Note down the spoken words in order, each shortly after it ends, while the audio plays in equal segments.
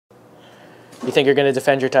You think you're going to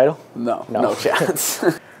defend your title? No, no chance.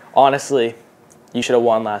 Honestly, you should have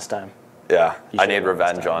won last time. Yeah, I should've need won this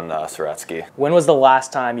revenge on Soretsky. When was the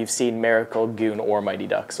last time you've seen Miracle, Goon, or Mighty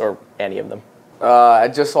Ducks, or any of them? I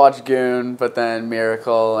just watched Goon, but then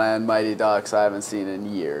Miracle and Mighty Ducks I haven't seen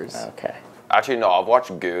in years. Okay. Actually, no, I've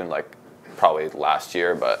watched Goon like probably last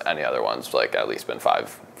year, but any other ones like at least been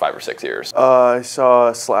five or 6 years. I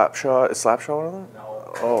saw Slapshot. Is Slapshot one of them?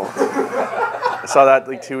 No. Oh. I saw that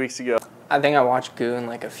like 2 weeks ago. I think I watched Goon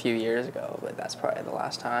like a few years ago, but that's probably the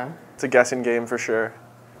last time. It's a guessing game for sure.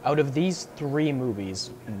 Out of these 3 movies,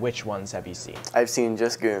 which ones have you seen? I've seen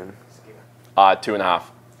just Goon. 2.5.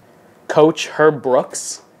 Coach Herb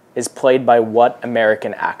Brooks is played by what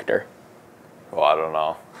American actor? Well, I don't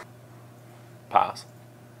know. Pass.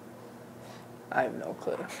 I have no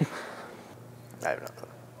clue. I have no clue.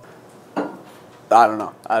 I don't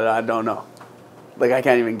know. I don't know. Like, I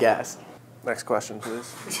can't even guess. Next question,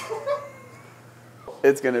 please.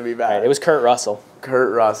 It's going to be All bad. right, it was Kurt Russell.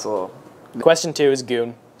 Kurt Russell. Question 2 is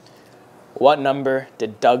Goon. What number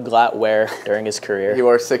did Doug Glatt wear during his career? He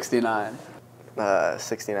wore 69.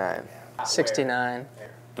 69. 69.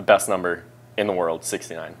 The best number in the world,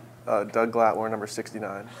 69. Doug Glatt wore number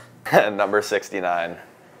 69. Number 69.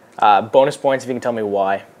 Bonus points if you can tell me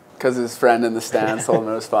why. Because his friend in the stands told him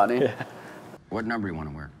it was funny. Yeah. What number you want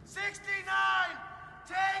to wear? 69!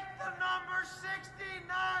 Take the number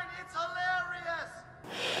 69! It's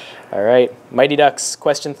hilarious! All right, Mighty Ducks,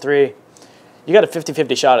 question 3. You got a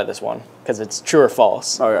 50-50 shot at this one, because it's true or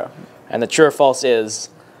false. Okay. And the true or false is,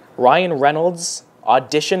 Ryan Reynolds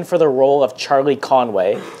auditioned for the role of Charlie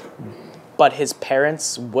Conway, but his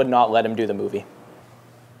parents would not let him do the movie.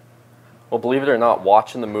 Well, believe it or not,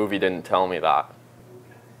 watching the movie didn't tell me that.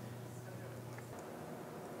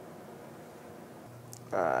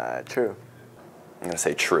 True. I'm gonna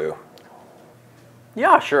say true.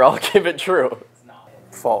 Yeah, sure, I'll give it true.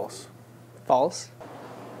 False. False?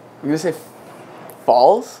 I'm going to say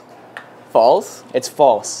false? False? It's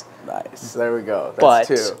false. Nice. There we go. That's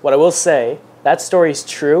But 2. what I will say, that story's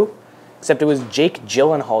true, except it was Jake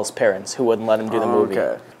Gyllenhaal's parents who wouldn't let him do the movie.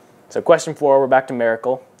 Okay. So question 4, we're back to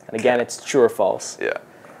Miracle. And again, it's true or false. Yeah.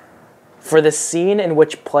 For the scene in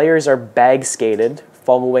which players are bag skated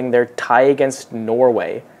following their tie against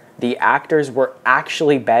Norway, the actors were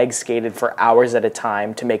actually bag skated for hours at a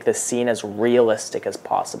time to make the scene as realistic as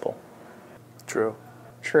possible. True.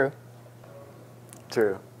 True.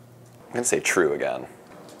 True. I'm gonna say true again.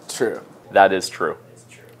 True. That is true.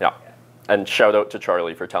 Yeah. And shout out to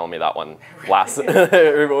Charlie for telling me that one last.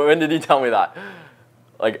 When did he tell me that?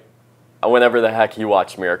 Like, whenever the heck he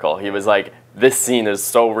watched Miracle, he was like, this scene is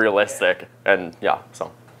so realistic. And yeah,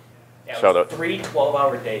 so shout out. 3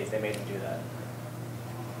 12-hour days they made him do that.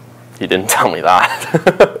 He didn't tell me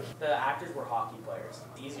that. The actors were hockey players.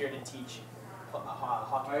 It's easier to teach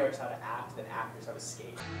hockey players how to act than actors how to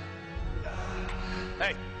skate.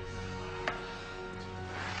 Hey!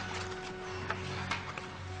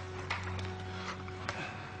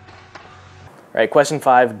 All right, question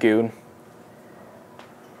 5, Goon.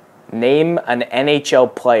 Name an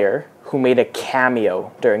NHL player who made a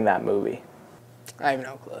cameo during that movie. I have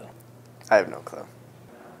no clue. I have no clue.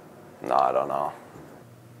 No, I don't know.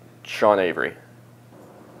 Sean Avery.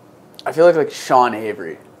 I feel like Sean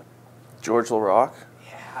Avery. George LaRock.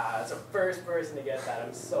 Yeah, that's the first person to get that.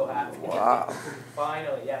 I'm so happy. Wow.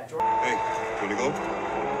 Finally, yeah. George Hey, you wanna go?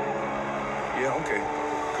 Yeah, okay.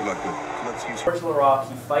 Good luck, good luck to you. LaRock,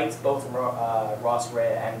 he fights both Ross Rea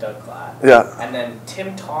and Doug Glatt. Yeah. And then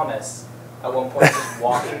Tim Thomas, at one point, is just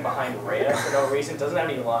walking behind Rea for no reason. Doesn't have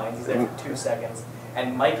any lines. He's there for 2 seconds.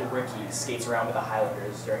 And Mike Rickey skates around with the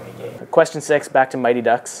Highlanders during a game. Question 6, back to Mighty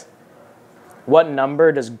Ducks. What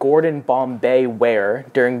number does Gordon Bombay wear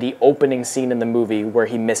during the opening scene in the movie where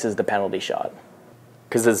he misses the penalty shot?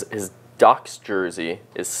 Because his Ducks jersey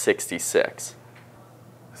is 66.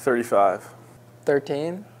 35.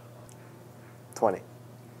 13? 20.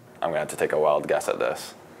 I'm gonna have to take a wild guess at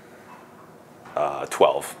this.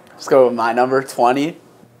 12. Let's go with my number, 20.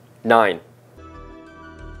 9.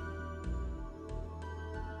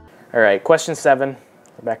 All right, question 7.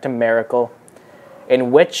 We're back to Miracle.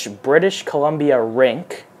 In which British Columbia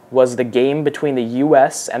rink was the game between the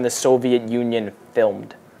U.S. and the Soviet Union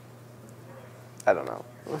filmed? I don't know.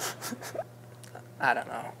 I don't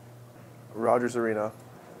know. Rogers Arena.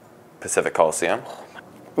 Pacific Coliseum.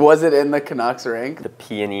 Was it in the Canucks rink? The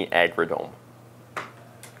Peony Agrodome.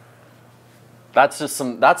 That's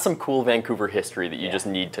some cool Vancouver history that you just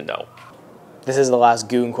need to know. This is the last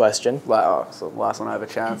Goon question. Wow, so the last one I have a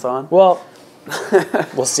chance on? Well,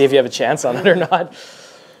 we'll see if you have a chance on it or not.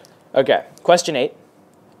 Okay, question 8.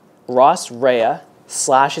 Ross Rea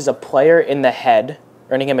slashes a player in the head,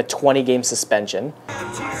 earning him a 20-game suspension.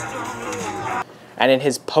 And in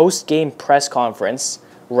his post-game press conference,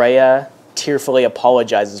 Rhea tearfully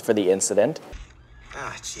apologizes for the incident.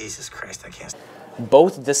 Ah, Jesus Christ, I can't.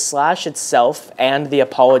 Both the slash itself and the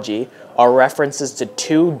apology are references to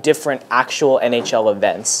two different actual NHL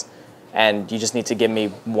events. And you just need to give me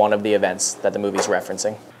one of the events that the movie's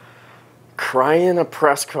referencing. Crying in a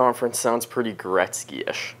press conference sounds pretty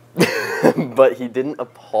Gretzky-ish. But he didn't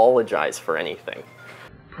apologize for anything.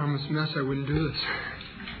 Promise mess, I wouldn't do this.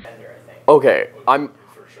 Okay,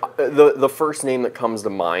 the first name that comes to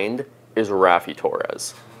mind is Raffi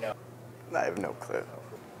Torres. I have no clue.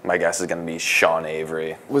 My guess is going to be Sean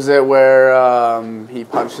Avery. Was it where he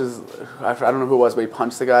punches? I don't know who it was, but he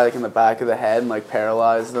punched the guy like in the back of the head and like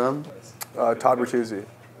paralyzed them. Todd Bertuzzi.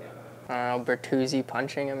 Bertuzzi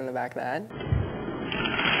punching him in the back of the head.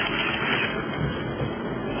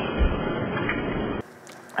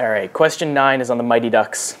 All right, question 9 is on the Mighty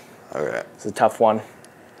Ducks. Okay. It's a tough one.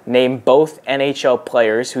 Name both NHL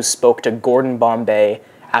players who spoke to Gordon Bombay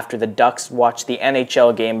after the Ducks watched the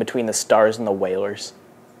NHL game between the Stars and the Whalers.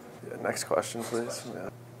 Yeah, next question, please. Yeah.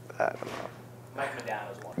 I don't know. Mike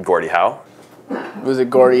Modano's one. Gordie Howe. Was it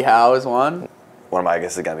Gordie Howe as one? One of my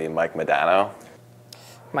guesses is going to be Mike Modano.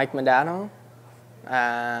 Mike Modano.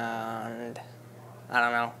 And I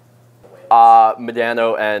don't know.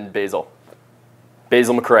 Modano and Basil.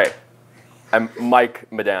 Basil McRae and Mike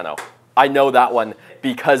Modano. I know that one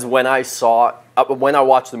because when I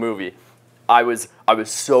watched the movie, I was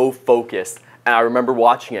so focused, and I remember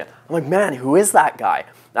watching it. I'm like, man, who is that guy?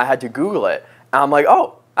 And I had to Google it, and I'm like,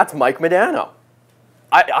 oh, that's Mike Modano.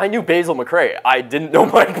 I knew Basil McRae. I didn't know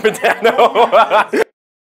Mike Modano.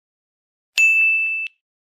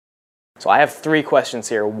 So I have 3 questions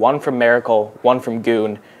here, one from Miracle, one from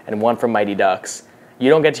Goon, and one from Mighty Ducks. You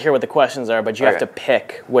don't get to hear what the questions are, but you have to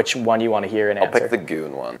pick which one you want to hear and answer. I'll pick the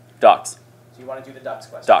Goon one. Ducks. So you want to do the Ducks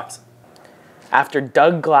question? Ducks. After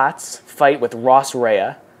Doug Glatt's fight with Ross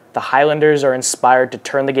Rhea, the Highlanders are inspired to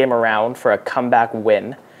turn the game around for a comeback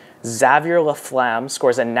win. Xavier Laflamme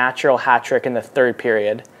scores a natural hat trick in the 3rd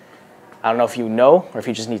period. I don't know if you know or if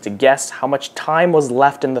you just need to guess how much time was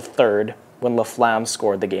left in the 3rd when Laflamme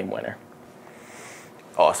scored the game winner.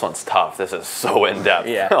 Oh, this one's tough. This is so in-depth.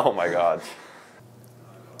 Yeah. Oh, my God.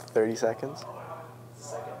 30 seconds?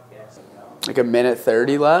 Like a minute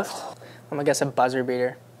 30 left? I'm gonna guess a buzzer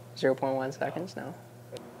beater. 0.1 seconds, no?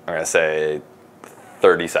 I'm going to say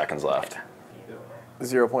 30 seconds left.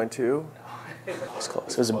 0.2. It's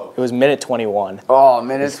close. It was minute 21. Oh,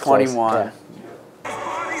 minute It's close, 21. yeah.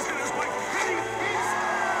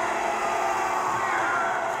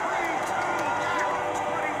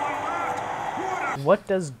 What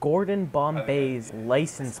does Gordon Bombay's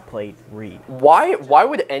license plate read? Why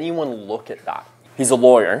would anyone look at that? He's a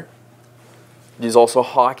lawyer. He's also a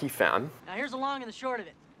hockey fan. Now here's the long and the short of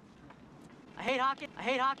it. I hate hockey, I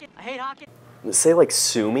hate hockey, I hate hockey. Say like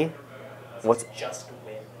sue me. What's Just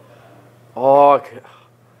win. Oh, okay.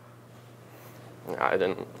 I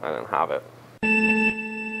didn't have it.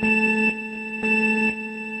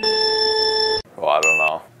 Well, I don't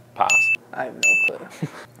know. Pass. I have no clue.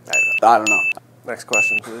 I don't know. Next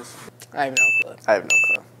question, please. I have no clue. I have no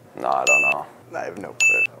clue. No, I don't know. I have no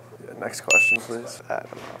clue. Yeah, next question, please. I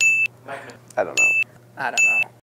don't know. I don't know. I don't know.